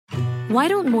Why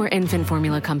don't more infant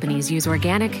formula companies use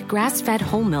organic, grass-fed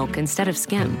whole milk instead of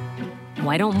skim?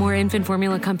 Why don't more infant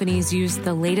formula companies use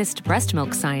the latest breast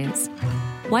milk science?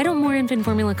 Why don't more infant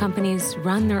formula companies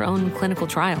run their own clinical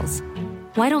trials?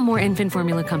 Why don't more infant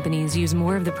formula companies use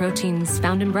more of the proteins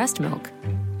found in breast milk?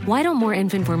 Why don't more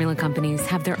infant formula companies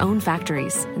have their own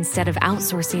factories instead of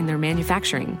outsourcing their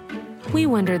manufacturing? We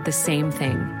wondered the same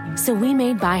thing. So we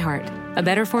made ByHeart, a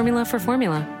better formula for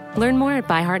formula. Learn more at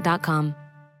byheart.com.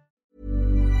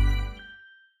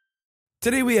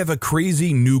 Today we have a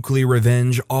crazy nuclear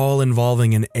revenge all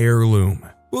involving an heirloom.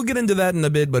 We'll get into that in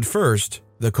a bit, but first,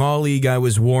 the colleague I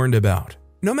was warned about.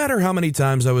 No matter how many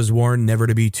times I was warned never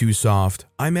to be too soft,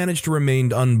 I managed to remain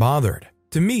unbothered.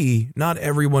 To me, not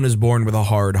everyone is born with a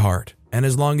hard heart, and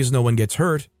as long as no one gets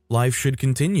hurt, life should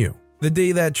continue. The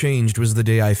day that changed was the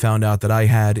day I found out that I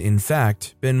had, in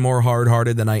fact, been more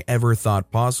hard-hearted than I ever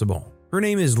thought possible. Her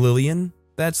name is Lillian.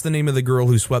 That's the name of the girl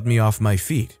who swept me off my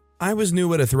feet. I was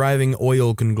new at a thriving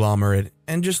oil conglomerate,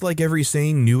 and just like every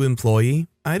sane new employee,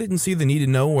 I didn't see the need to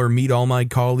know or meet all my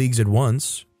colleagues at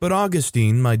once. But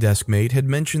Augustine, my desk mate, had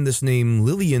mentioned this name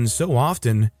Lillian so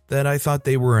often that I thought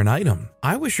they were an item.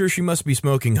 I was sure she must be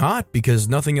smoking hot because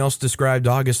nothing else described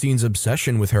Augustine's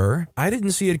obsession with her. I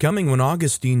didn't see it coming when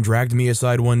Augustine dragged me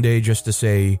aside one day just to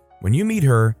say, "When you meet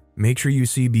her, make sure you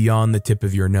see beyond the tip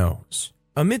of your nose."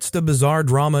 Amidst the bizarre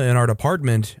drama in our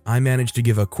department, I managed to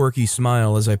give a quirky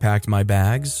smile as I packed my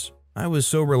bags. I was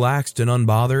so relaxed and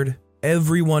unbothered.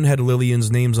 Everyone had Lillian's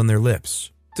names on their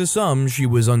lips. To some, she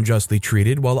was unjustly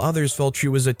treated, while others felt she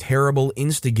was a terrible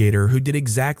instigator who did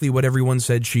exactly what everyone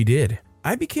said she did.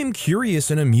 I became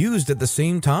curious and amused at the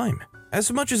same time.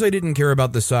 As much as I didn't care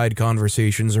about the side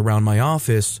conversations around my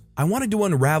office, I wanted to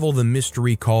unravel the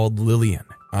mystery called Lillian.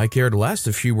 I cared less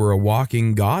if she were a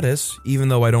walking goddess, even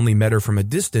though I'd only met her from a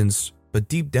distance, but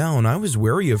deep down I was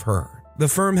wary of her. The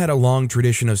firm had a long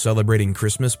tradition of celebrating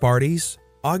Christmas parties.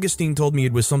 Augustine told me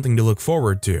it was something to look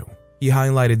forward to. He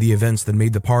highlighted the events that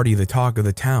made the party the talk of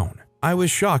the town. I was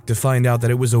shocked to find out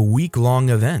that it was a week-long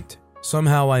event.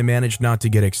 Somehow I managed not to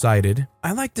get excited.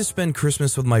 I like to spend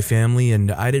Christmas with my family,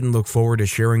 and I didn't look forward to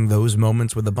sharing those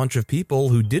moments with a bunch of people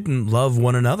who didn't love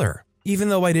one another. Even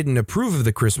though I didn't approve of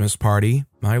the Christmas party,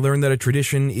 I learned that a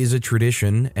tradition is a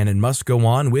tradition and it must go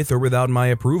on with or without my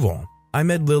approval. I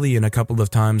met Lillian a couple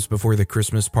of times before the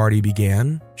Christmas party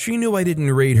began. She knew I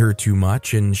didn't rate her too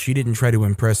much and she didn't try to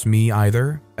impress me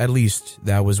either. At least,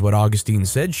 that was what Augustine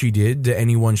said she did to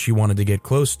anyone she wanted to get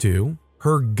close to.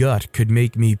 Her gut could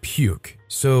make me puke,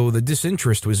 so the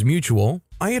disinterest was mutual.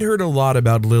 I had heard a lot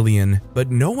about Lillian, but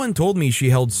no one told me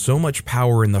she held so much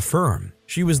power in the firm.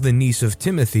 She was the niece of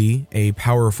Timothy, a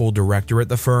powerful director at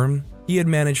the firm. He had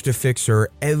managed to fix her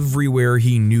everywhere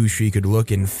he knew she could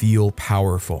look and feel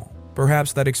powerful.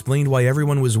 Perhaps that explained why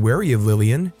everyone was wary of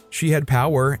Lillian. She had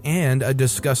power and a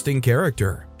disgusting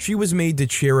character. She was made to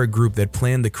chair a group that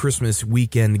planned the Christmas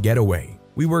weekend getaway.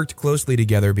 We worked closely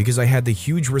together because I had the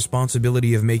huge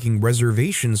responsibility of making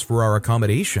reservations for our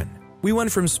accommodation. We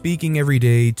went from speaking every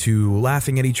day to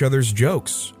laughing at each other's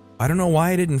jokes. I don't know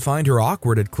why I didn't find her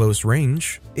awkward at close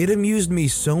range. It amused me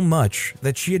so much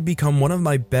that she had become one of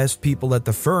my best people at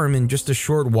the firm in just a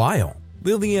short while.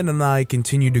 Lillian and I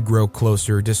continued to grow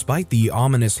closer despite the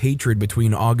ominous hatred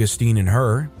between Augustine and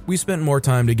her. We spent more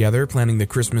time together planning the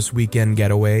Christmas weekend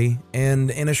getaway,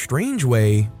 and in a strange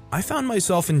way, I found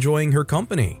myself enjoying her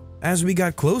company. As we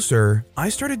got closer, I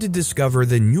started to discover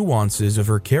the nuances of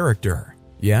her character.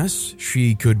 Yes,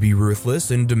 she could be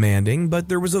ruthless and demanding, but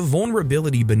there was a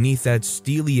vulnerability beneath that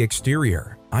steely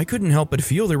exterior. I couldn't help but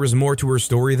feel there was more to her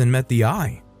story than met the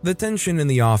eye. The tension in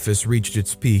the office reached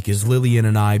its peak as Lillian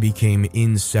and I became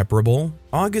inseparable.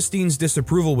 Augustine's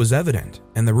disapproval was evident,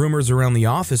 and the rumors around the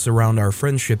office around our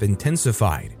friendship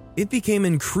intensified. It became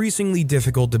increasingly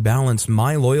difficult to balance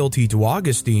my loyalty to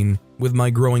Augustine with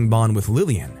my growing bond with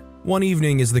Lillian. One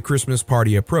evening as the Christmas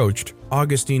party approached,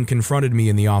 Augustine confronted me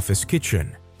in the office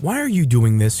kitchen. "Why are you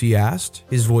doing this?" he asked,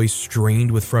 his voice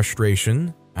strained with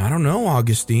frustration. "I don't know,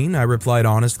 Augustine," I replied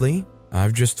honestly.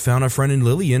 "I've just found a friend in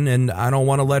Lillian and I don't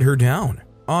want to let her down."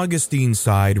 Augustine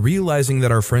sighed, realizing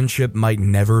that our friendship might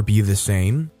never be the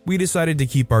same. We decided to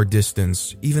keep our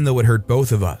distance, even though it hurt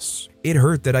both of us. It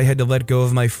hurt that I had to let go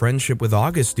of my friendship with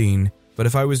Augustine, but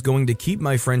if I was going to keep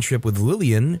my friendship with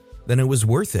Lillian, then it was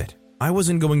worth it. I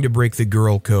wasn't going to break the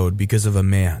girl code because of a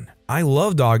man. I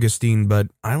loved Augustine, but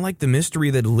I liked the mystery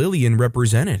that Lillian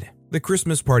represented. The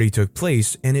Christmas party took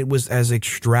place, and it was as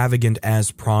extravagant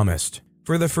as promised.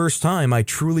 For the first time, I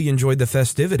truly enjoyed the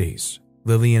festivities.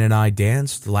 Lillian and I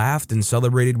danced, laughed, and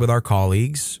celebrated with our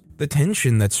colleagues. The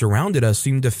tension that surrounded us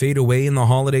seemed to fade away in the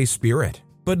holiday spirit.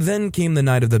 But then came the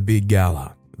night of the big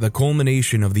gala. the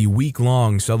culmination of the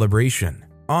week-long celebration.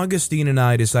 Augustine and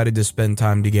I decided to spend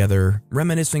time together,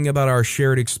 reminiscing about our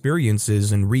shared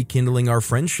experiences and rekindling our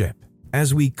friendship.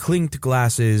 As we clinked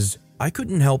glasses, I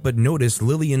couldn't help but notice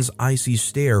Lillian's icy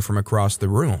stare from across the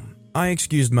room. I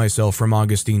excused myself from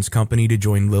Augustine's company to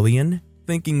join Lillian,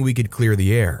 thinking we could clear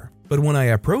the air. But when I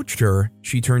approached her,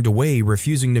 she turned away,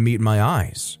 refusing to meet my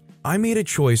eyes. I made a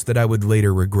choice that I would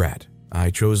later regret.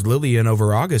 I chose Lillian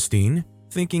over Augustine,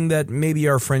 thinking that maybe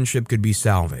our friendship could be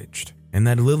salvaged, and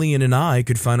that Lillian and I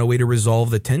could find a way to resolve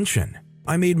the tension.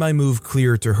 I made my move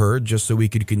clear to her just so we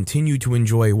could continue to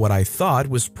enjoy what I thought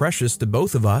was precious to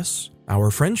both of us,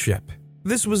 our friendship.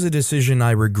 This was a decision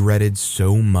I regretted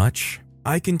so much.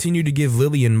 I continued to give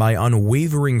Lillian my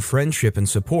unwavering friendship and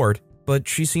support, but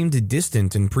she seemed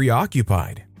distant and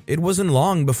preoccupied. It wasn't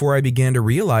long before I began to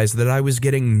realize that I was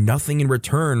getting nothing in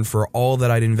return for all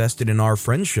that I'd invested in our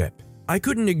friendship. I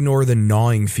couldn't ignore the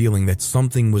gnawing feeling that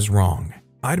something was wrong.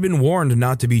 I'd been warned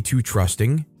not to be too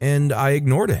trusting, and I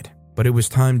ignored it. But it was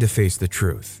time to face the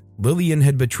truth. Lillian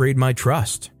had betrayed my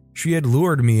trust. She had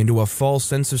lured me into a false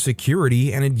sense of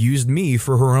security and had used me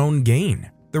for her own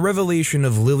gain. The revelation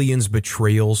of Lillian's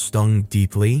betrayal stung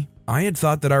deeply. I had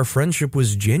thought that our friendship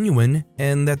was genuine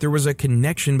and that there was a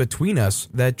connection between us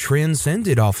that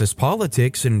transcended office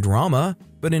politics and drama,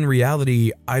 but in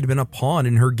reality, I'd been a pawn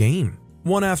in her game.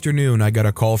 One afternoon, I got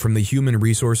a call from the human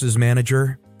resources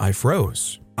manager. I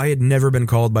froze. I had never been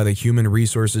called by the human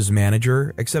resources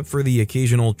manager except for the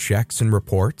occasional checks and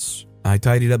reports. I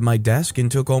tidied up my desk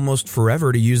and took almost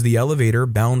forever to use the elevator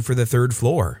bound for the 3rd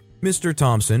floor. Mr.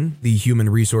 Thompson, the human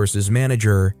resources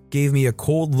manager, gave me a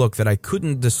cold look that I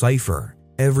couldn't decipher.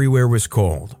 Everywhere was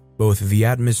cold, both the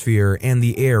atmosphere and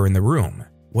the air in the room.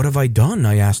 "What have I done?"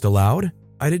 I asked aloud.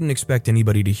 I didn't expect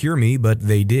anybody to hear me, but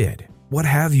they did. "What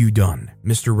have you done?"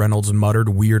 Mr. Reynolds muttered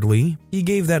weirdly. He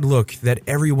gave that look that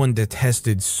everyone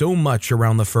detested so much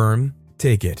around the firm.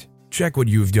 "Take it. Check what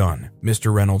you've done,"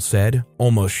 Mr. Reynolds said,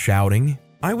 almost shouting.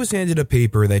 I was handed a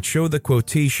paper that showed the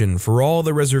quotation for all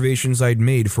the reservations I'd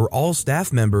made for all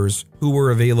staff members who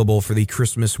were available for the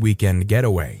Christmas weekend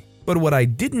getaway. But what I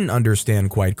didn't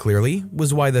understand quite clearly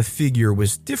was why the figure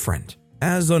was different.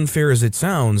 As unfair as it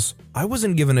sounds, I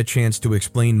wasn't given a chance to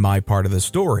explain my part of the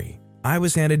story. I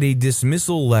was handed a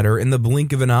dismissal letter in the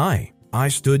blink of an eye. I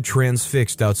stood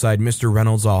transfixed outside Mr.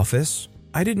 Reynolds' office.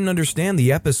 I didn't understand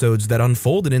the episodes that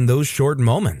unfolded in those short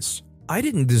moments. I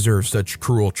didn't deserve such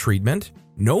cruel treatment.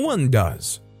 No one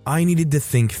does. I needed to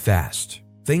think fast.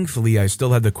 Thankfully, I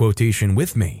still had the quotation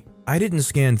with me. I didn't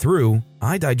scan through.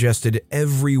 I digested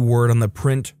every word on the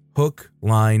print, hook,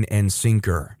 line, and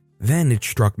sinker. Then it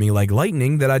struck me like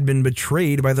lightning that I'd been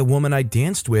betrayed by the woman I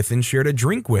danced with and shared a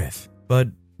drink with. But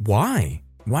why?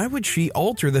 Why would she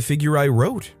alter the figure I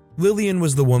wrote? Lillian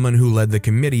was the woman who led the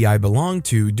committee I belonged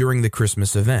to during the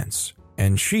Christmas events,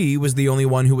 and she was the only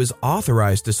one who was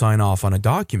authorized to sign off on a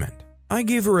document. I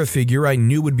gave her a figure I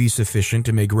knew would be sufficient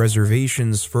to make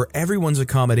reservations for everyone's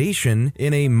accommodation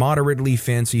in a moderately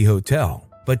fancy hotel,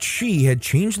 but she had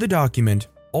changed the document,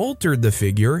 altered the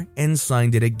figure, and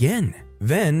signed it again.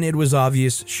 Then it was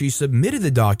obvious she submitted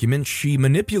the document she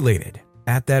manipulated.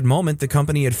 At that moment, the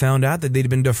company had found out that they'd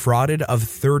been defrauded of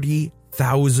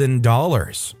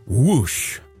 $30,000.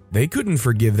 Whoosh. They couldn't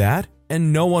forgive that,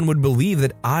 and no one would believe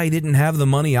that I didn't have the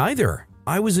money either.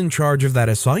 I was in charge of that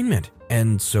assignment,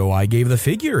 and so I gave the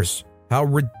figures. How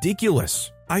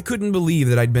ridiculous. I couldn't believe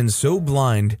that I'd been so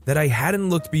blind that I hadn't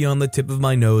looked beyond the tip of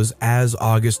my nose as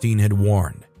Augustine had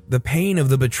warned. The pain of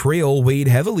the betrayal weighed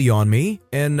heavily on me,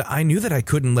 and I knew that I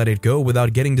couldn't let it go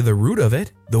without getting to the root of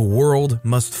it. The world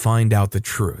must find out the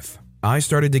truth. I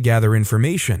started to gather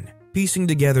information, piecing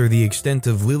together the extent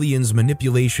of Lillian's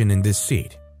manipulation and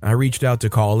deceit. I reached out to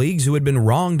colleagues who had been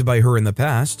wronged by her in the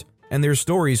past, and their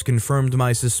stories confirmed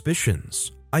my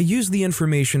suspicions. I used the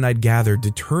information I'd gathered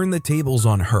to turn the tables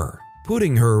on her,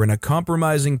 putting her in a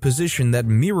compromising position that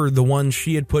mirrored the one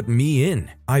she had put me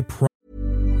in.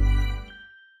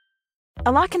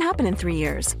 A lot can happen in 3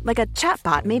 years, like a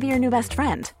chatbot may be your new best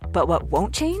friend. But what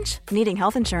won't change? Needing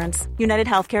health insurance. United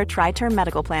Healthcare Tri-Term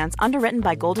Medical Plans, underwritten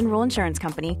by Golden Rule Insurance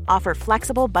Company, offer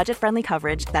flexible, budget-friendly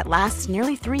coverage that lasts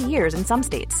nearly 3 years in some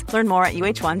states. Learn more at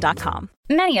uh1.com.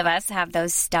 Many of us have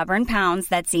those stubborn pounds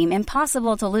that seem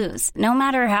impossible to lose, no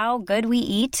matter how good we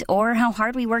eat or how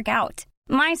hard we work out.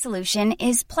 My solution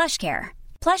is PlushCare.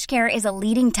 PlushCare is a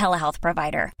leading telehealth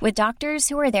provider with doctors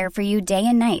who are there for you day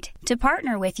and night to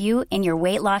partner with you in your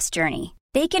weight loss journey.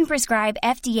 They can prescribe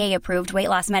FDA-approved weight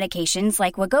loss medications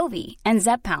like Wegovy and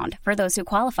Zepbound for those who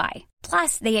qualify.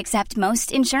 Plus, they accept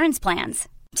most insurance plans.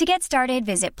 To get started,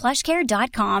 visit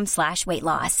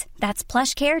plushcare.com/weightloss. That's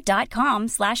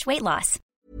plushcare.com/weightloss.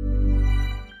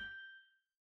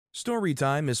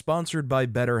 Storytime is sponsored by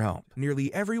BetterHelp.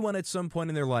 Nearly everyone at some point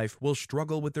in their life will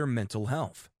struggle with their mental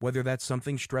health, whether that's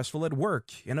something stressful at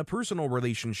work, in a personal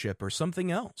relationship, or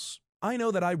something else. I know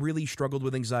that I really struggled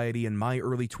with anxiety in my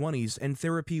early 20s, and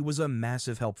therapy was a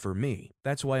massive help for me.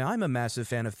 That's why I'm a massive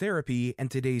fan of therapy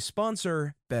and today's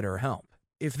sponsor, BetterHelp.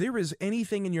 If there is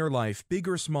anything in your life, big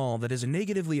or small, that is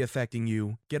negatively affecting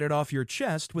you, get it off your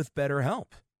chest with BetterHelp.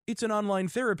 It's an online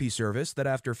therapy service that,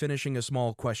 after finishing a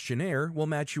small questionnaire, will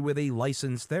match you with a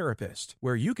licensed therapist,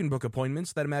 where you can book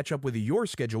appointments that match up with your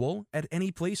schedule at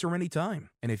any place or any time.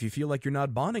 And if you feel like you're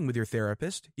not bonding with your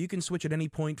therapist, you can switch at any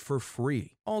point for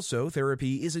free. Also,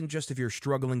 therapy isn't just if you're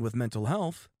struggling with mental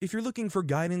health. If you're looking for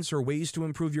guidance or ways to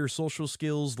improve your social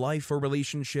skills, life, or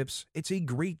relationships, it's a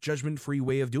great judgment-free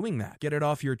way of doing that. Get it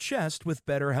off your chest with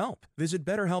BetterHelp. Visit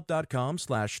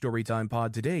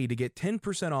BetterHelp.com/StorytimePod today to get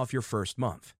 10% off your first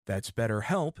month. That's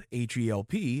BetterHelp,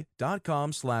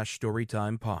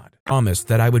 HELP.com/StorytimePod. Promised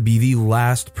that I would be the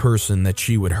last person that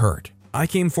she would hurt. I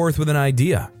came forth with an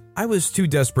idea. I was too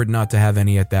desperate not to have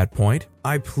any at that point.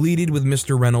 I pleaded with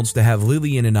Mr. Reynolds to have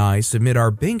Lillian and I submit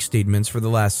our bank statements for the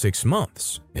last 6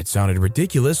 months. It sounded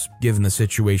ridiculous, given the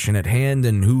situation at hand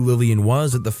and who Lillian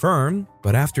was at the firm,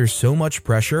 but after so much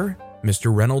pressure,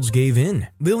 Mr. Reynolds gave in.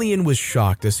 Lillian was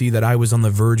shocked to see that I was on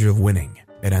the verge of winning,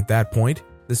 and at that point,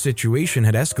 the situation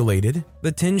had escalated.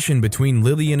 The tension between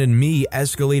Lillian and me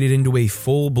escalated into a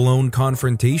full-blown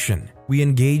confrontation. We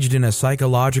engaged in a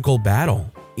psychological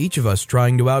battle, each of us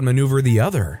trying to outmaneuver the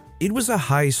other. It was a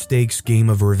high-stakes game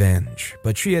of revenge,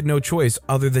 but she had no choice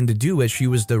other than to do as she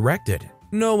was directed.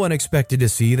 No one expected to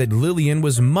see that Lillian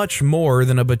was much more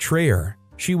than a betrayer.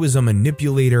 She was a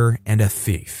manipulator and a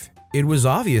thief. It was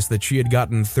obvious that she had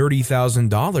gotten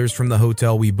 $30,000 from the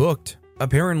hotel we booked.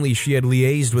 Apparently, she had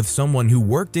liaised with someone who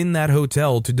worked in that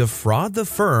hotel to defraud the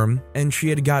firm, and she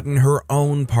had gotten her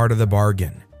own part of the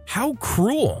bargain. How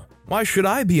cruel! Why should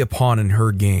I be a pawn in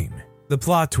her game? The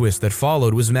plot twist that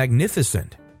followed was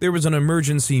magnificent. There was an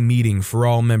emergency meeting for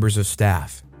all members of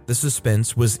staff. The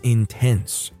suspense was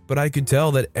intense, but I could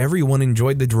tell that everyone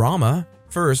enjoyed the drama.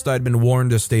 First, I'd been warned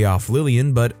to stay off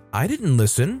Lillian, but I didn't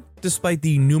listen. Despite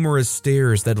the numerous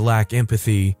stares that lack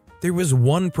empathy, there was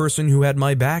one person who had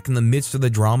my back in the midst of the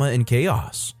drama and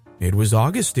chaos. It was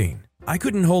Augustine. I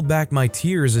couldn't hold back my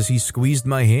tears as he squeezed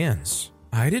my hands.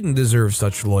 I didn't deserve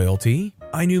such loyalty.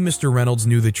 I knew Mr. Reynolds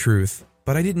knew the truth,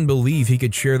 but I didn't believe he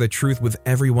could share the truth with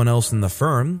everyone else in the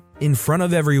firm. In front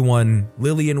of everyone,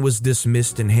 Lillian was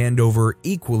dismissed and handed over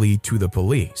equally to the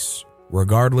police.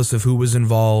 Regardless of who was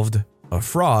involved, a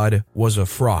fraud was a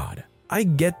fraud. I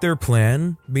get their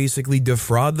plan, basically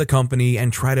defraud the company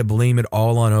and try to blame it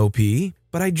all on OP,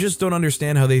 but I just don't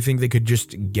understand how they think they could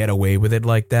just get away with it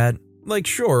like that. Like,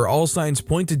 sure, all signs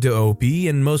pointed to OP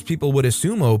and most people would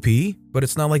assume OP, but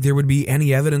it's not like there would be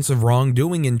any evidence of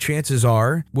wrongdoing, and chances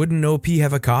are, wouldn't OP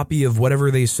have a copy of whatever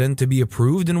they sent to be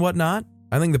approved and whatnot?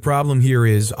 I think the problem here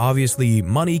is, obviously,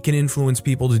 money can influence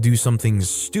people to do something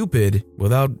stupid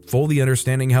without fully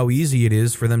understanding how easy it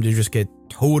is for them to just get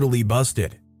totally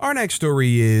busted. Our next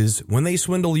story is, when they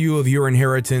swindle you of your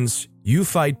inheritance, you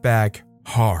fight back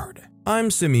hard. I'm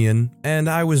Simeon, and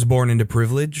I was born into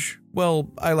privilege.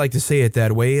 Well, I like to say it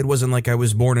that way. It wasn't like I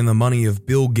was born in the money of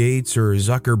Bill Gates or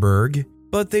Zuckerberg,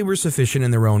 but they were sufficient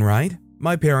in their own right.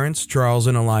 My parents, Charles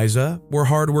and Eliza, were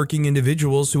hardworking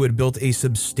individuals who had built a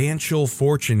substantial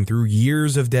fortune through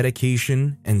years of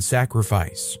dedication and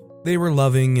sacrifice. They were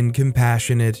loving and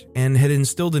compassionate and had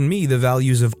instilled in me the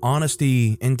values of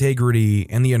honesty, integrity,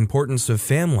 and the importance of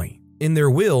family. In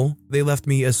their will, they left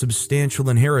me a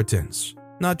substantial inheritance,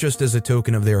 not just as a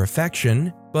token of their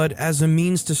affection, but as a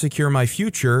means to secure my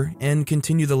future and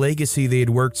continue the legacy they had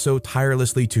worked so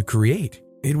tirelessly to create.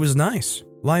 It was nice.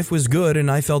 Life was good, and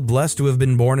I felt blessed to have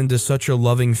been born into such a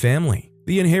loving family.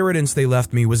 The inheritance they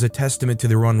left me was a testament to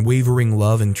their unwavering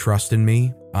love and trust in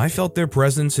me. I felt their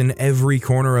presence in every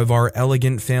corner of our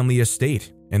elegant family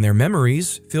estate, and their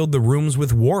memories filled the rooms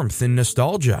with warmth and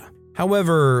nostalgia.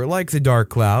 However, like the dark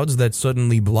clouds that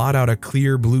suddenly blot out a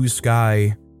clear blue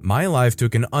sky, my life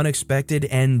took an unexpected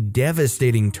and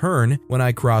devastating turn when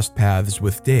I crossed paths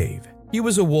with Dave. He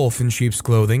was a wolf in sheep's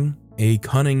clothing, a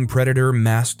cunning predator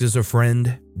masked as a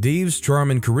friend. Dave's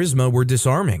charm and charisma were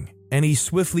disarming, and he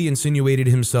swiftly insinuated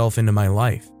himself into my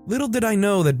life. Little did I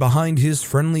know that behind his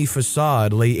friendly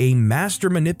facade lay a master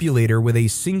manipulator with a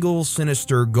single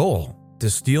sinister goal: to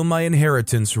steal my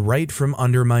inheritance right from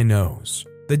under my nose.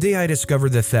 The day I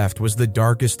discovered the theft was the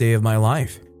darkest day of my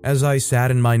life. As I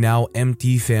sat in my now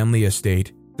empty family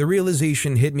estate, the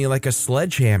realization hit me like a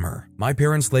sledgehammer. My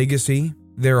parents' legacy,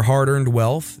 their hard-earned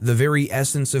wealth, the very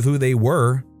essence of who they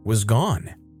were, was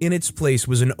gone. In its place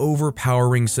was an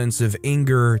overpowering sense of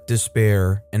anger,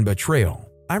 despair, and betrayal.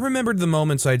 I remembered the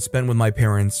moments I'd spent with my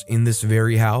parents in this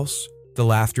very house, the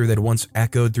laughter that once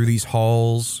echoed through these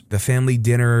halls, the family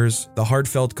dinners, the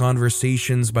heartfelt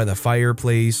conversations by the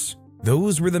fireplace.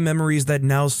 Those were the memories that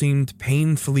now seemed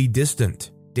painfully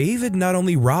distant. David not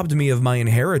only robbed me of my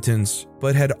inheritance,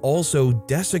 but had also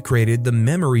desecrated the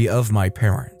memory of my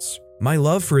parents. My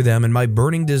love for them and my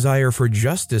burning desire for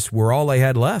justice were all I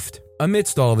had left.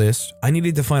 Amidst all this, I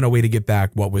needed to find a way to get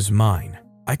back what was mine.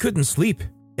 I couldn't sleep.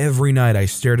 Every night I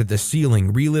stared at the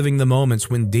ceiling, reliving the moments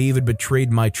when David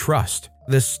betrayed my trust.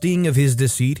 The sting of his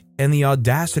deceit and the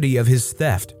audacity of his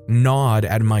theft gnawed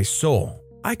at my soul.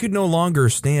 I could no longer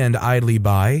stand idly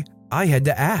by. I had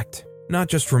to act, not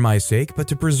just for my sake, but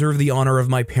to preserve the honor of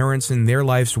my parents and their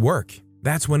life's work.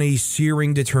 That's when a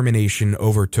searing determination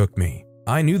overtook me.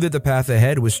 I knew that the path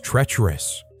ahead was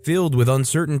treacherous, filled with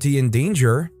uncertainty and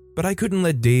danger, but I couldn't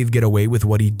let Dave get away with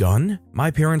what he'd done.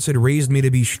 My parents had raised me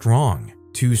to be strong,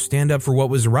 to stand up for what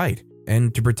was right,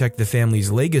 and to protect the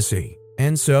family's legacy.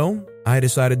 And so, I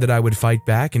decided that I would fight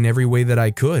back in every way that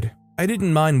I could. I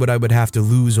didn't mind what I would have to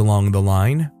lose along the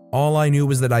line. All I knew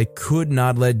was that I could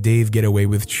not let Dave get away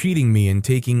with cheating me and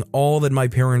taking all that my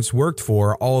parents worked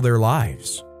for all their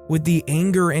lives. With the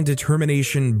anger and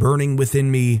determination burning within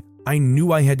me, I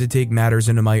knew I had to take matters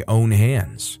into my own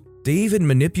hands. Dave had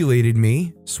manipulated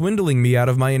me, swindling me out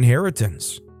of my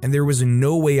inheritance, and there was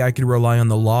no way I could rely on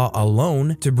the law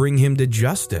alone to bring him to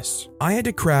justice. I had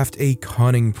to craft a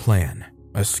cunning plan,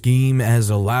 a scheme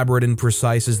as elaborate and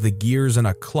precise as the gears in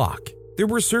a clock. There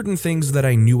were certain things that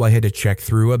I knew I had to check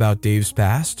through about Dave's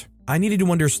past. I needed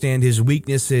to understand his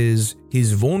weaknesses,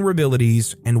 his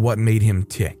vulnerabilities, and what made him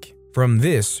tick. From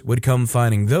this would come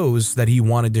finding those that he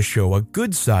wanted to show a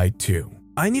good side to.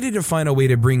 I needed to find a way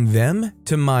to bring them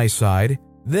to my side,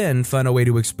 then find a way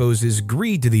to expose his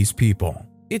greed to these people.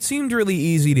 It seemed really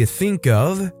easy to think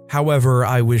of, however,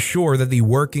 I was sure that the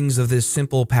workings of this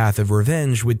simple path of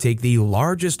revenge would take the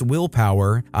largest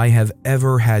willpower I have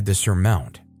ever had to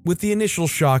surmount. With the initial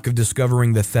shock of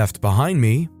discovering the theft behind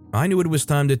me, I knew it was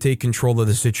time to take control of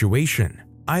the situation.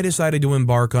 I decided to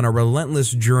embark on a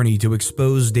relentless journey to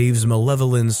expose Dave's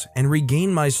malevolence and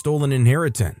regain my stolen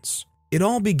inheritance. It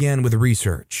all began with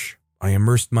research. I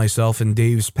immersed myself in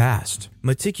Dave's past,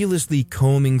 meticulously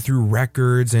combing through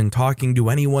records and talking to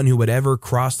anyone who had ever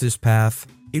crossed his path.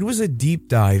 It was a deep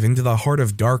dive into the heart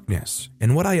of darkness,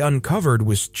 and what I uncovered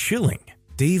was chilling.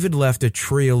 David left a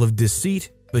trail of deceit,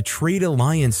 betrayed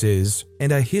alliances,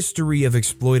 and a history of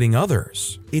exploiting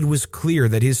others. It was clear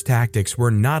that his tactics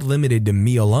were not limited to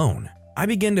me alone. I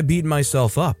began to beat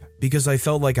myself up because I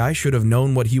felt like I should have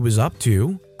known what he was up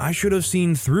to. I should have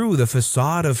seen through the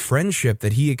facade of friendship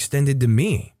that he extended to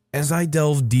me. As I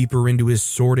delved deeper into his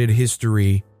sordid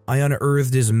history, I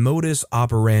unearthed his modus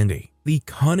operandi, the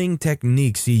cunning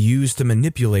techniques he used to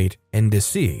manipulate and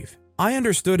deceive. I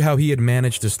understood how he had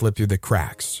managed to slip through the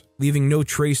cracks, leaving no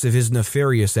trace of his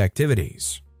nefarious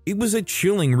activities. It was a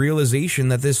chilling realization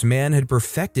that this man had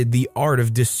perfected the art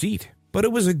of deceit. But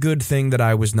it was a good thing that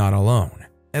I was not alone.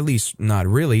 At least, not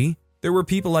really. There were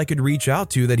people I could reach out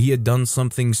to that he had done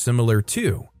something similar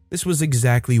to. This was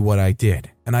exactly what I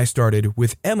did, and I started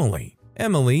with Emily.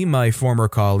 Emily, my former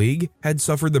colleague, had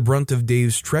suffered the brunt of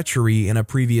Dave's treachery in a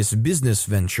previous business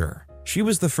venture. She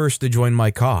was the first to join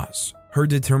my cause, her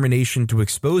determination to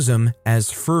expose him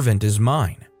as fervent as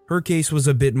mine. Her case was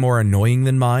a bit more annoying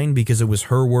than mine because it was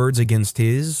her words against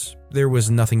his. There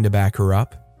was nothing to back her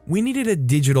up. We needed a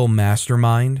digital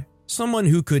mastermind, someone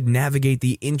who could navigate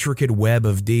the intricate web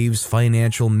of Dave's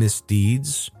financial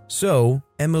misdeeds. So,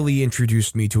 Emily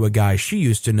introduced me to a guy she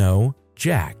used to know,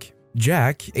 Jack.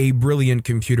 Jack, a brilliant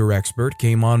computer expert,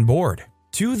 came on board.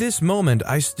 To this moment,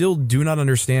 I still do not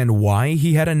understand why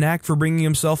he had a knack for bringing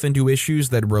himself into issues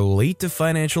that relate to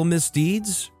financial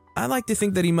misdeeds. I like to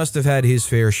think that he must have had his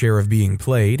fair share of being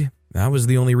played. That was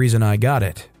the only reason I got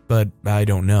it, but I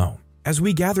don't know. As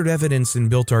we gathered evidence and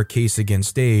built our case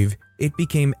against Dave, it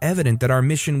became evident that our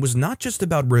mission was not just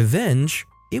about revenge,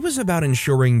 it was about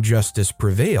ensuring justice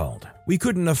prevailed. We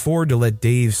couldn't afford to let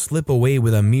Dave slip away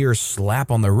with a mere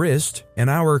slap on the wrist, and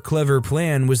our clever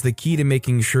plan was the key to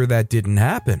making sure that didn't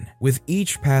happen. With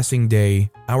each passing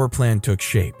day, our plan took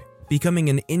shape, becoming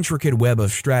an intricate web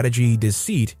of strategy,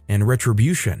 deceit, and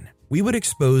retribution. We would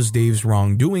expose Dave's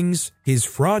wrongdoings, his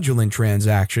fraudulent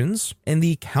transactions, and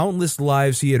the countless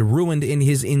lives he had ruined in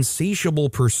his insatiable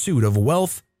pursuit of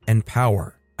wealth and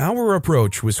power. Our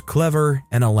approach was clever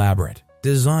and elaborate,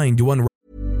 designed to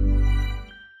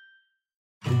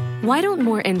Why don't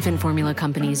more infant formula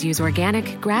companies use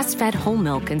organic, grass-fed whole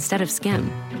milk instead of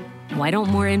skim? Why don't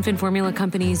more infant formula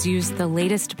companies use the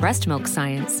latest breast milk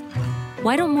science?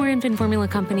 Why don't more infant formula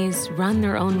companies run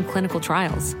their own clinical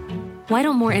trials? Why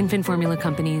don't more infant formula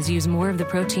companies use more of the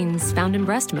proteins found in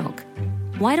breast milk?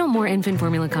 Why don't more infant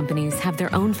formula companies have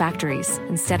their own factories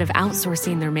instead of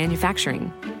outsourcing their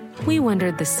manufacturing? We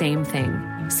wondered the same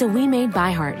thing. So we made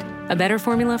ByHeart, a better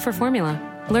formula for formula.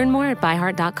 Learn more at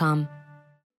byheart.com.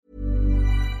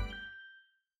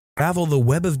 Unravel the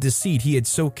web of deceit he had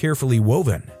so carefully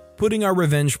woven. Putting our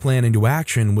revenge plan into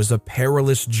action was a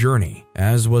perilous journey,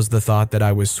 as was the thought that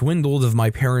I was swindled of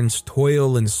my parents'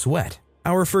 toil and sweat.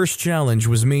 Our first challenge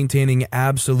was maintaining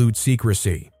absolute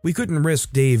secrecy. We couldn't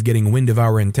risk Dave getting wind of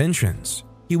our intentions.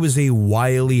 He was a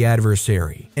wily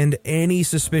adversary, and any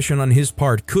suspicion on his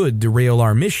part could derail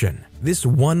our mission. This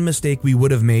one mistake we would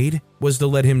have made was to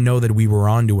let him know that we were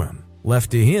onto him.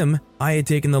 Left to him, I had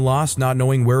taken the loss not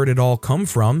knowing where it had all come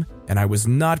from, and I was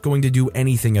not going to do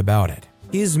anything about it.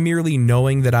 His merely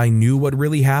knowing that I knew what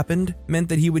really happened meant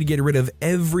that he would get rid of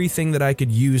everything that I could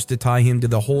use to tie him to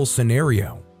the whole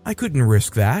scenario. I couldn't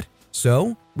risk that,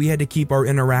 so we had to keep our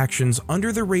interactions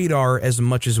under the radar as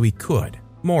much as we could.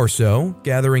 More so,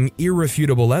 gathering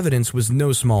irrefutable evidence was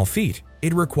no small feat.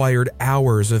 It required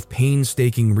hours of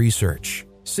painstaking research,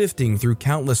 sifting through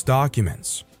countless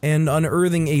documents, and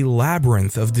unearthing a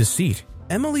labyrinth of deceit.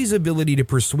 Emily's ability to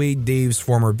persuade Dave's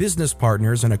former business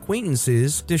partners and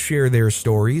acquaintances to share their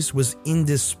stories was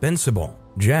indispensable.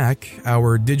 Jack,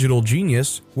 our digital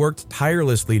genius, worked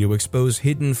tirelessly to expose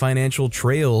hidden financial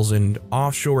trails and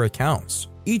offshore accounts.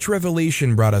 Each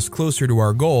revelation brought us closer to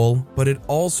our goal, but it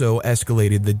also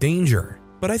escalated the danger.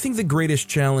 But I think the greatest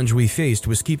challenge we faced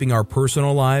was keeping our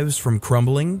personal lives from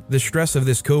crumbling. The stress of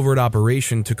this covert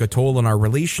operation took a toll on our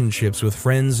relationships with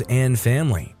friends and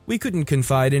family. We couldn't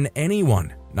confide in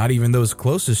anyone, not even those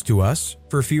closest to us,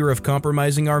 for fear of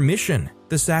compromising our mission.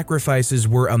 The sacrifices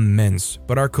were immense,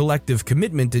 but our collective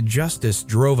commitment to justice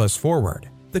drove us forward.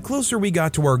 The closer we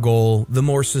got to our goal, the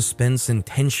more suspense and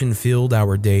tension filled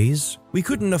our days. We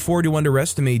couldn't afford to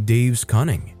underestimate Dave's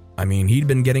cunning. I mean, he'd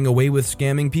been getting away with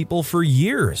scamming people for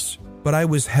years, but I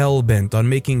was hell-bent on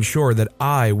making sure that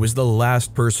I was the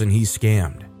last person he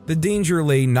scammed. The danger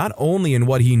lay not only in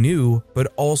what he knew,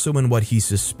 but also in what he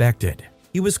suspected.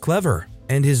 He was clever,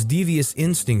 and his devious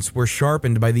instincts were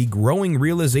sharpened by the growing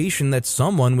realization that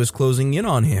someone was closing in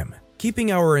on him.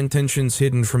 Keeping our intentions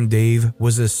hidden from Dave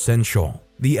was essential.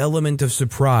 The element of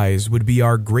surprise would be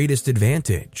our greatest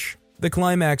advantage. The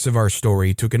climax of our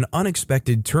story took an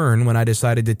unexpected turn when I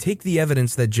decided to take the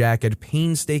evidence that Jack had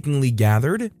painstakingly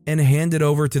gathered and hand it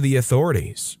over to the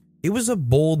authorities. It was a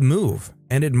bold move,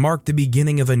 and it marked the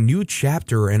beginning of a new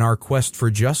chapter in our quest for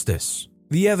justice.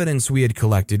 The evidence we had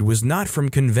collected was not from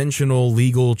conventional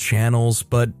legal channels,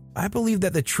 but I believed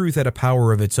that the truth had a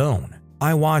power of its own.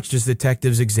 I watched as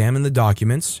detectives examined the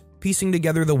documents, piecing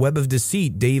together the web of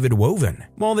deceit Dave had woven.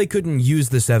 While they couldn't use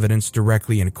this evidence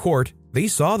directly in court, they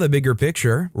saw the bigger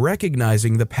picture,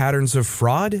 recognizing the patterns of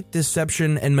fraud,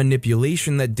 deception, and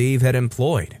manipulation that Dave had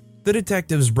employed. The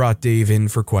detectives brought Dave in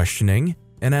for questioning,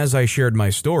 and as I shared my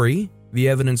story, the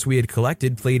evidence we had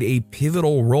collected played a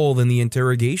pivotal role in the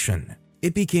interrogation.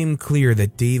 It became clear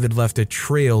that Dave had left a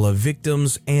trail of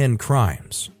victims and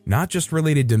crimes, not just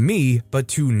related to me, but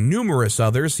to numerous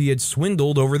others he had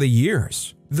swindled over the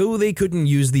years. Though they couldn't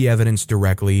use the evidence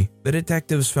directly, the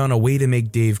detectives found a way to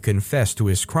make Dave confess to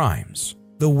his crimes.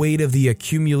 The weight of the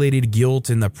accumulated guilt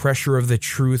and the pressure of the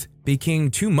truth became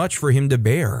too much for him to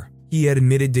bear. He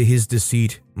admitted to his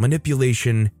deceit,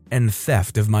 manipulation, and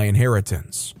theft of my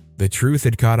inheritance. The truth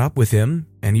had caught up with him,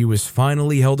 and he was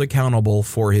finally held accountable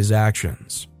for his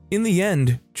actions. In the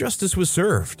end, justice was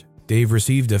served. Dave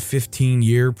received a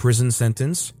 15-year prison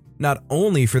sentence, not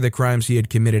only for the crimes he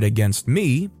had committed against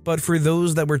me, but for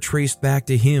those that were traced back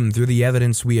to him through the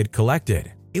evidence we had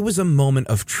collected. It was a moment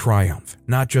of triumph,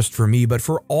 not just for me, but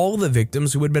for all the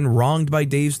victims who had been wronged by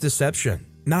Dave's deception.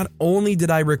 Not only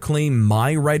did I reclaim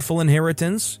my rightful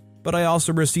inheritance, but I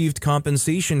also received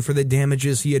compensation for the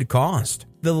damages he had caused.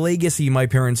 The legacy my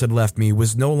parents had left me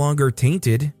was no longer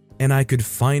tainted, and I could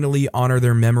finally honor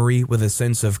their memory with a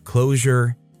sense of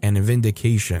closure and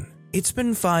vindication. It's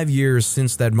been 5 years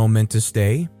since that momentous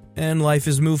day, and life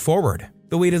has moved forward.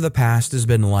 The weight of the past has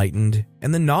been lightened,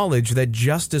 and the knowledge that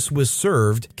justice was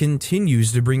served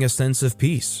continues to bring a sense of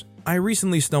peace. I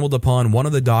recently stumbled upon one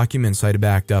of the documents I'd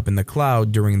backed up in the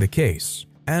cloud during the case.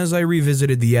 As I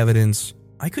revisited the evidence,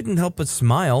 I couldn't help but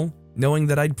smile, knowing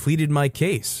that I'd pleaded my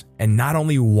case, and not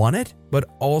only won it, but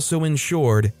also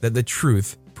ensured that the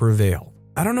truth prevailed.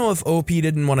 I don't know if OP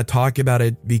didn't want to talk about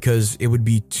it because it would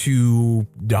be too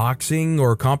doxing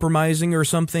or compromising or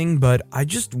something, but I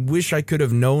just wish I could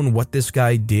have known what this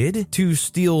guy did to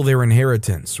steal their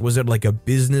inheritance. Was it like a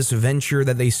business venture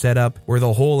that they set up where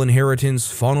the whole inheritance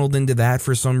funneled into that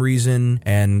for some reason,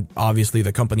 and obviously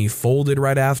the company folded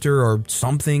right after or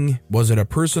something? Was it a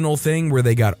personal thing where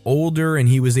they got older and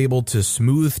he was able to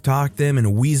smooth talk them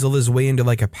and weasel his way into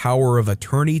like a power of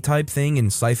attorney type thing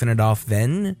and siphon it off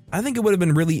then? I think it would have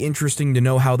been really interesting to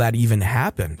know how that even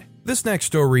happened. This next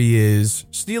story is,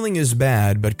 stealing is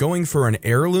bad, but going for an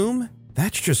heirloom?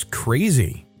 That's just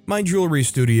crazy. My jewelry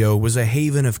studio was a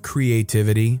haven of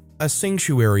creativity, a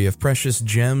sanctuary of precious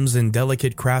gems and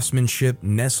delicate craftsmanship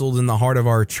nestled in the heart of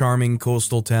our charming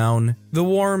coastal town. The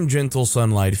warm, gentle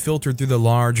sunlight filtered through the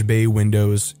large bay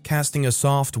windows, casting a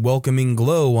soft, welcoming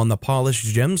glow on the polished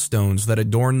gemstones that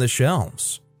adorn the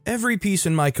shelves. Every piece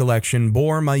in my collection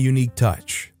bore my unique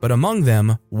touch, but among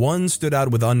them, one stood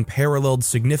out with unparalleled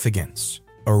significance.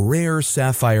 A rare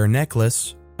sapphire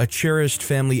necklace, a cherished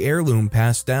family heirloom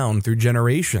passed down through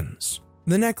generations.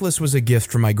 The necklace was a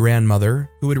gift from my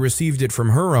grandmother, who had received it from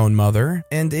her own mother,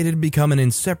 and it had become an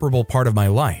inseparable part of my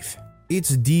life.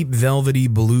 Its deep velvety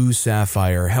blue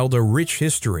sapphire held a rich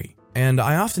history, and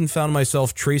I often found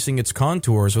myself tracing its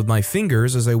contours with my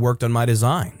fingers as I worked on my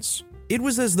designs. It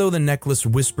was as though the necklace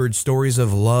whispered stories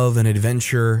of love and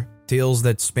adventure, tales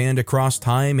that spanned across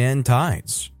time and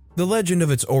tides. The legend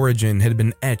of its origin had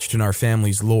been etched in our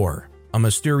family's lore. A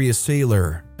mysterious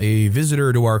sailor, a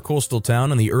visitor to our coastal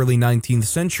town in the early 19th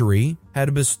century,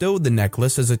 had bestowed the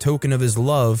necklace as a token of his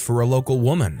love for a local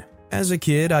woman. As a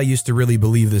kid, I used to really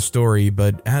believe this story,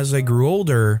 but as I grew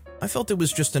older, I felt it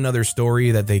was just another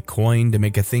story that they coined to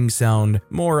make a thing sound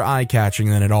more eye-catching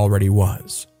than it already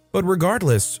was. But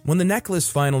regardless, when the necklace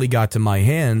finally got to my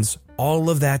hands, all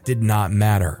of that did not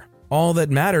matter. All that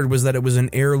mattered was that it was an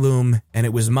heirloom, and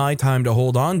it was my time to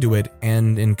hold on to it,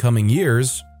 and in coming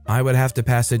years, I would have to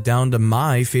pass it down to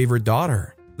my favorite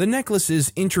daughter. The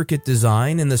necklace's intricate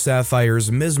design and the sapphire's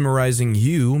mesmerizing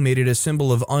hue made it a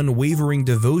symbol of unwavering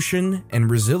devotion and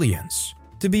resilience.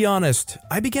 To be honest,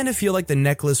 I began to feel like the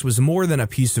necklace was more than a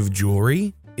piece of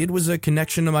jewelry. It was a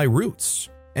connection to my roots,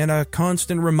 and a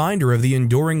constant reminder of the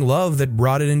enduring love that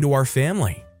brought it into our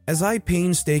family. As I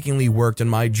painstakingly worked on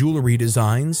my jewelry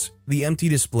designs, the empty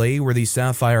display where the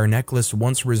sapphire necklace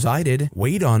once resided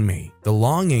weighed on me, the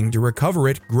longing to recover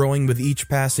it growing with each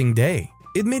passing day.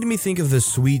 It made me think of the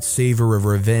sweet savor of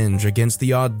revenge against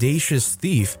the audacious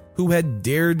thief who had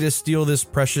dared to steal this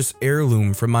precious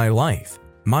heirloom from my life.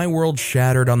 My world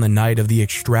shattered on the night of the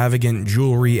extravagant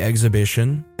jewelry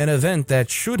exhibition, an event that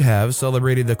should have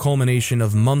celebrated the culmination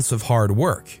of months of hard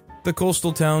work. The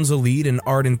coastal town's elite and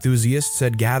art enthusiasts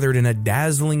had gathered in a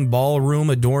dazzling ballroom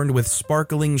adorned with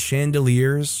sparkling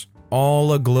chandeliers,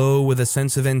 all aglow with a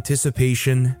sense of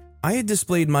anticipation. I had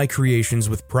displayed my creations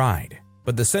with pride,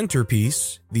 but the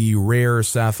centerpiece, the rare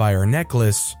sapphire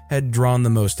necklace, had drawn the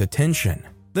most attention.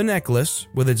 The necklace,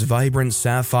 with its vibrant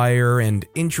sapphire and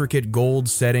intricate gold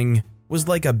setting, was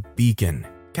like a beacon,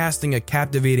 casting a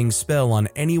captivating spell on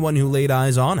anyone who laid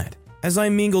eyes on it. As I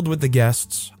mingled with the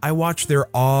guests, I watched their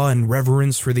awe and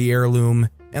reverence for the heirloom,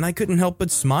 and I couldn't help but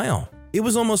smile. It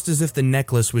was almost as if the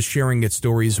necklace was sharing its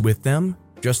stories with them,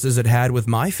 just as it had with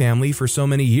my family for so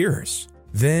many years.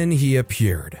 Then he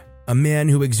appeared, a man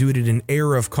who exuded an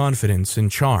air of confidence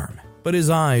and charm, but his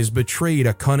eyes betrayed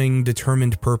a cunning,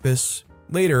 determined purpose.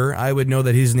 Later, I would know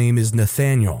that his name is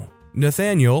Nathaniel.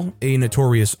 Nathaniel, a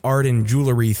notorious art and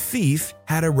jewelry thief,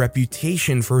 had a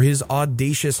reputation for his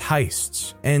audacious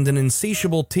heists and an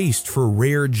insatiable taste for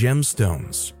rare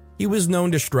gemstones. He was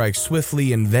known to strike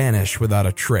swiftly and vanish without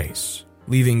a trace,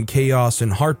 leaving chaos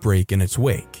and heartbreak in its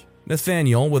wake.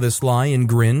 Nathaniel, with a sly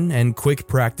grin and quick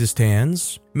practiced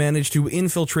hands, managed to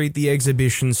infiltrate the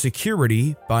exhibition's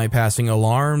security, bypassing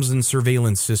alarms and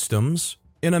surveillance systems.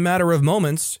 In a matter of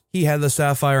moments, he had the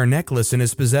sapphire necklace in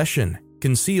his possession,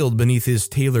 concealed beneath his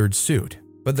tailored suit.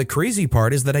 But the crazy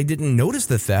part is that I didn't notice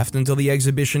the theft until the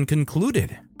exhibition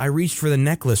concluded. I reached for the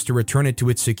necklace to return it to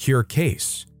its secure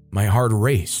case. My heart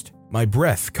raced, my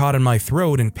breath caught in my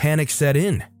throat, and panic set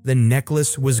in. The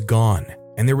necklace was gone,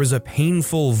 and there was a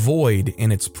painful void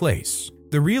in its place.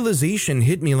 The realization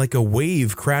hit me like a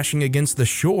wave crashing against the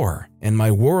shore, and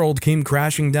my world came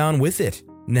crashing down with it.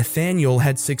 Nathaniel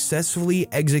had successfully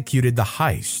executed the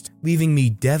heist, leaving me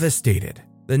devastated.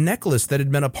 The necklace that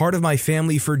had been a part of my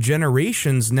family for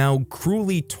generations now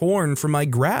cruelly torn from my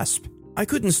grasp. I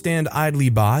couldn't stand idly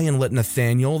by and let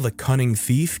Nathaniel, the cunning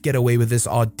thief, get away with this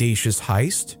audacious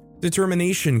heist.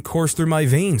 Determination coursed through my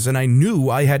veins, and I knew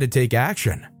I had to take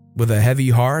action. With a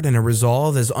heavy heart and a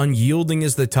resolve as unyielding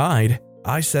as the tide,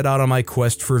 I set out on my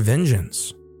quest for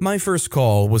vengeance. My first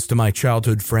call was to my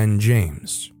childhood friend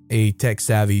James, a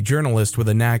tech-savvy journalist with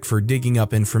a knack for digging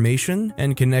up information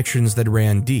and connections that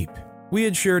ran deep. We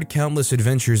had shared countless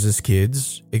adventures as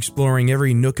kids, exploring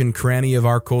every nook and cranny of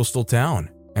our coastal town,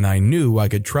 and I knew I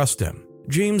could trust him.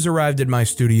 James arrived at my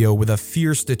studio with a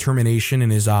fierce determination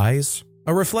in his eyes,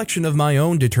 a reflection of my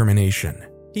own determination.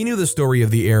 He knew the story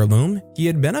of the heirloom. He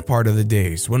had been a part of the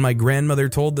days when my grandmother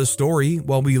told the story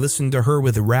while we listened to her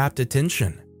with rapt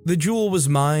attention. The jewel was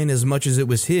mine as much as it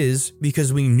was his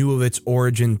because we knew of its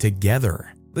origin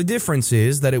together. The difference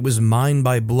is that it was mine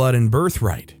by blood and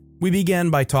birthright. We began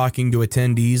by talking to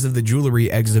attendees of the jewelry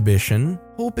exhibition,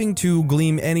 hoping to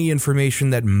glean any information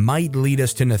that might lead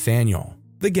us to Nathaniel.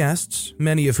 The guests,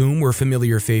 many of whom were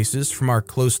familiar faces from our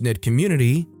close-knit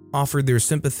community, offered their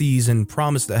sympathies and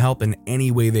promised to help in any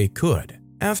way they could.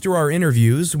 After our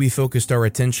interviews, we focused our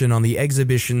attention on the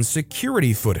exhibition's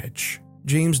security footage.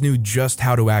 James knew just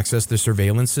how to access the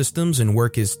surveillance systems and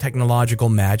work his technological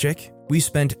magic. We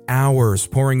spent hours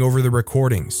poring over the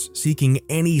recordings, seeking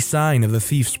any sign of the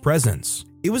thief's presence.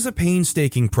 It was a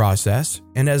painstaking process,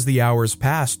 and as the hours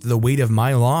passed, the weight of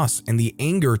my loss and the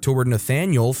anger toward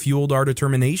Nathaniel fueled our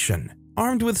determination.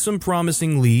 Armed with some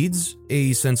promising leads,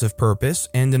 a sense of purpose,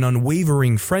 and an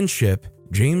unwavering friendship,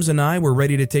 James and I were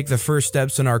ready to take the first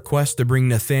steps in our quest to bring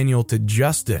Nathaniel to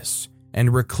justice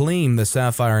and reclaim the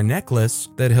sapphire necklace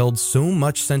that held so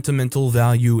much sentimental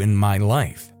value in my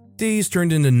life. Days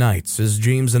turned into nights as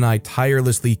James and I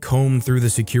tirelessly combed through the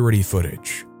security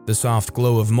footage, the soft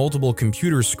glow of multiple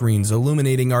computer screens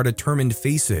illuminating our determined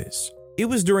faces. It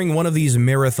was during one of these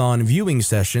marathon viewing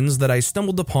sessions that I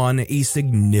stumbled upon a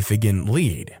significant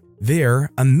lead. There,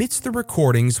 amidst the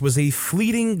recordings, was a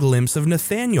fleeting glimpse of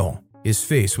Nathaniel. His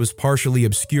face was partially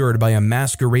obscured by a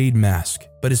masquerade mask,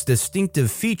 but his distinctive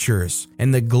features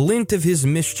and the glint of his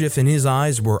mischief in his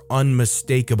eyes were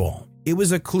unmistakable. It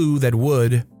was a clue that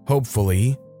would,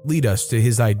 hopefully, lead us to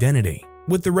his identity.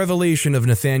 With the revelation of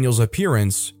Nathaniel's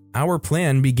appearance, our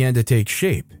plan began to take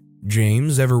shape.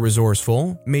 James, ever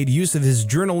resourceful, made use of his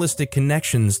journalistic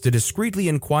connections to discreetly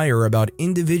inquire about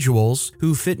individuals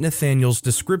who fit Nathaniel's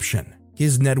description.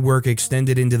 His network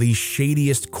extended into the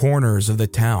shadiest corners of the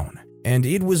town, and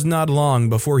it was not long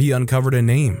before he uncovered a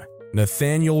name: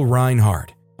 Nathaniel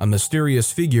Reinhardt, a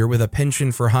mysterious figure with a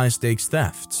penchant for high-stakes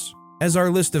thefts. As our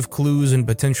list of clues and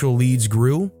potential leads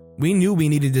grew, we knew we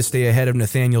needed to stay ahead of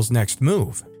Nathaniel's next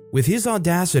move. With his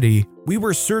audacity, we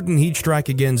were certain he'd strike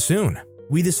again soon.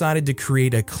 We decided to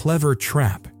create a clever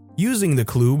trap. Using the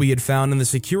clue we had found in the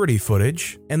security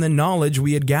footage and the knowledge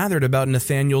we had gathered about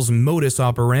Nathaniel's modus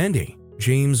operandi,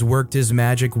 James worked his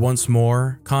magic once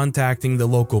more, contacting the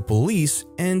local police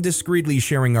and discreetly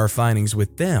sharing our findings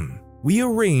with them. We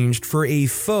arranged for a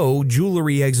faux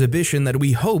jewelry exhibition that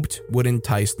we hoped would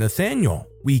entice Nathaniel.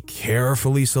 We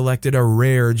carefully selected a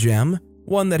rare gem,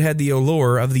 one that had the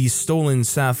allure of the stolen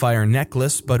sapphire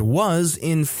necklace but was,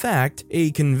 in fact,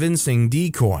 a convincing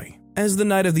decoy. As the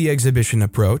night of the exhibition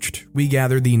approached, we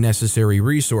gathered the necessary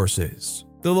resources.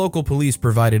 The local police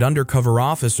provided undercover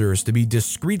officers to be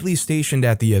discreetly stationed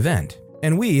at the event,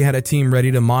 and we had a team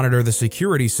ready to monitor the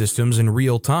security systems in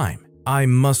real time. I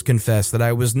must confess that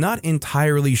I was not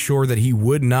entirely sure that he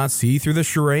would not see through the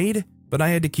charade, but I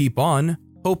had to keep on,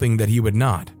 hoping that he would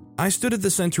not. I stood at the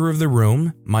center of the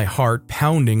room, my heart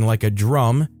pounding like a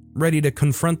drum, ready to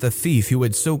confront the thief who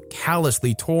had so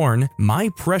callously torn my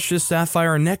precious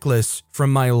sapphire necklace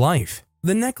from my life.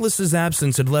 The necklace's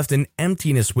absence had left an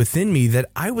emptiness within me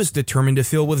that I was determined to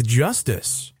fill with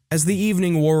justice. As the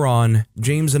evening wore on,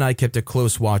 James and I kept a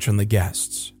close watch on the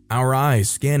guests, our eyes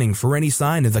scanning for any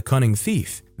sign of the cunning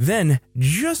thief. Then,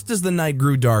 just as the night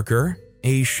grew darker,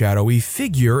 a shadowy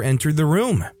figure entered the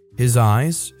room. His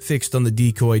eyes fixed on the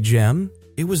decoy gem.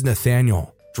 It was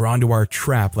Nathaniel, drawn to our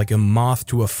trap like a moth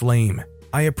to a flame.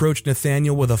 I approached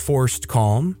Nathaniel with a forced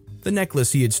calm, the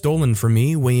necklace he had stolen from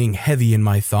me weighing heavy in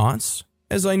my thoughts.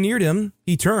 As I neared him,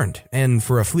 he turned, and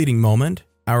for a fleeting moment,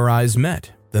 our eyes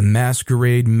met. The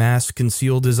masquerade mask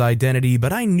concealed his identity,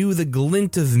 but I knew the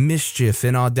glint of mischief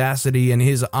and audacity in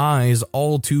his eyes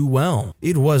all too well.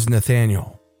 It was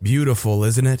Nathaniel. "Beautiful,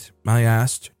 isn't it?" I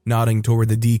asked, nodding toward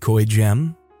the decoy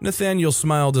gem. Nathaniel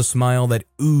smiled a smile that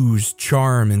oozed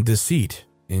charm and deceit.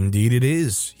 "Indeed it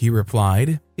is," he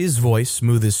replied, his voice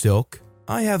smooth as silk.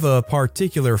 "I have a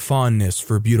particular fondness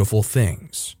for beautiful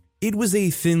things." It was a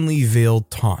thinly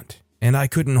veiled taunt, and I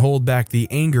couldn't hold back the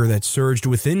anger that surged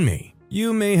within me.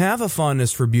 "You may have a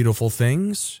fondness for beautiful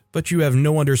things, but you have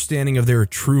no understanding of their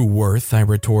true worth," I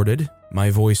retorted,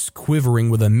 my voice quivering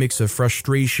with a mix of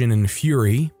frustration and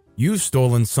fury. You've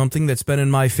stolen something that's been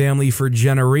in my family for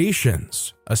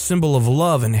generations, a symbol of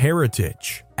love and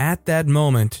heritage." At that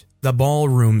moment, the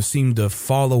ballroom seemed to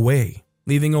fall away,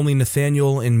 leaving only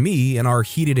Nathaniel and me in our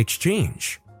heated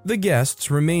exchange. The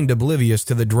guests remained oblivious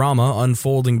to the drama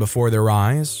unfolding before their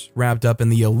eyes, wrapped up in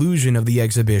the illusion of the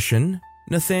exhibition.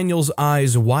 Nathaniel's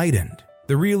eyes widened,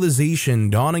 the realization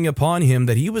dawning upon him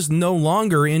that he was no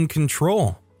longer in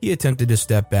control. He attempted to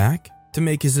step back to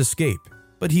make his escape,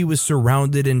 but he was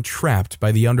surrounded and trapped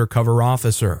by the undercover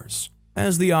officers.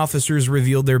 As the officers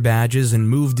revealed their badges and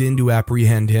moved in to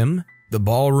apprehend him, the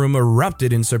ballroom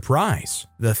erupted in surprise.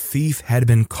 The thief had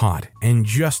been caught and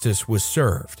justice was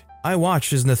served. I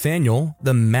watched as Nathaniel,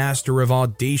 the master of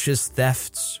audacious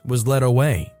thefts, was led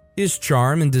away, his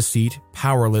charm and deceit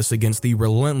powerless against the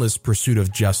relentless pursuit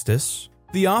of justice.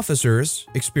 The officers,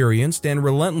 experienced and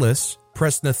relentless,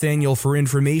 pressed Nathaniel for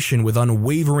information with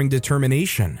unwavering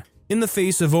determination. In the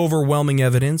face of overwhelming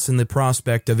evidence and the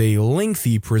prospect of a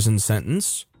lengthy prison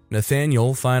sentence,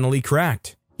 Nathaniel finally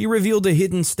cracked. He revealed a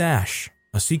hidden stash,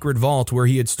 a secret vault where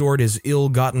he had stored his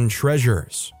ill-gotten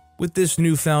treasures. With this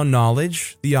newfound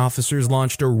knowledge, the officers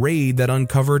launched a raid that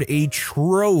uncovered a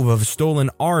trove of stolen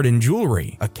art and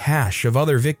jewelry, a cache of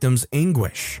other victims'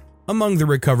 anguish. Among the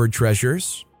recovered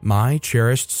treasures, my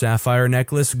cherished sapphire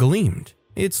necklace gleamed,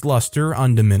 its luster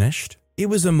undiminished. It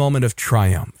was a moment of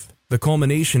triumph, the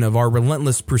culmination of our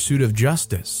relentless pursuit of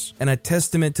justice, and a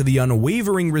testament to the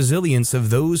unwavering resilience of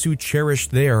those who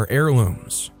cherished their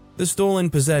heirlooms. The stolen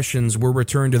possessions were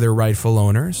returned to their rightful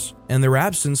owners, and their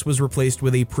absence was replaced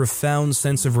with a profound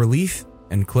sense of relief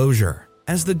and closure.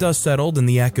 As the dust settled and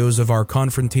the echoes of our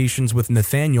confrontations with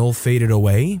Nathaniel faded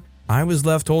away, I was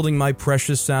left holding my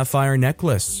precious sapphire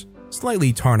necklace,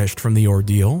 slightly tarnished from the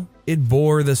ordeal. It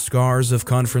bore the scars of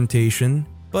confrontation,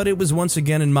 but it was once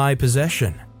again in my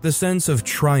possession. The sense of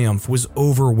triumph was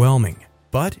overwhelming,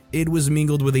 but it was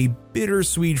mingled with a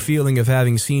bittersweet feeling of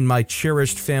having seen my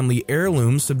cherished family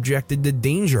heirloom subjected to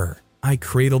danger. I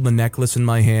cradled the necklace in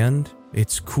my hand,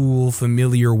 its cool,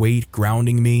 familiar weight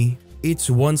grounding me.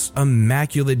 Its once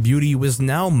immaculate beauty was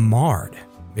now marred.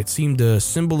 It seemed a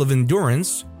symbol of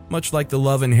endurance, much like the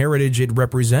love and heritage it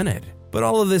represented. But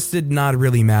all of this did not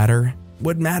really matter.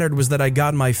 What mattered was that I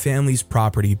got my family's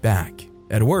property back.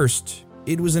 At worst,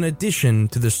 it was an addition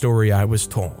to the story I was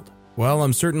told. Well,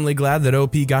 I'm certainly glad that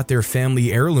OP got their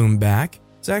family heirloom back.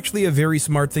 It's actually a very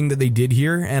smart thing that they did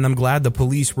here, and I'm glad the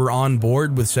police were on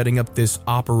board with setting up this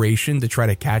operation to try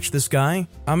to catch this guy.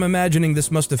 I'm imagining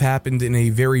this must have happened in a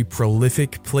very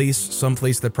prolific place,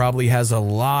 someplace that probably has a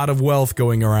lot of wealth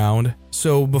going around.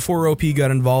 So before OP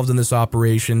got involved in this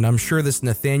operation, I'm sure this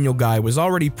Nathaniel guy was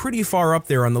already pretty far up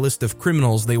there on the list of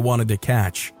criminals they wanted to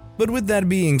catch. But with that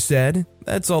being said,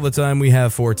 that's all the time we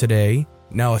have for today.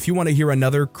 Now, if you want to hear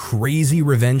another crazy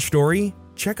revenge story,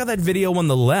 check out that video on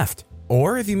the left.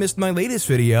 Or if you missed my latest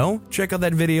video, check out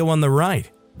that video on the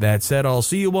right. That said, I'll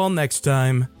see you all next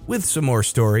time with some more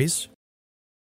stories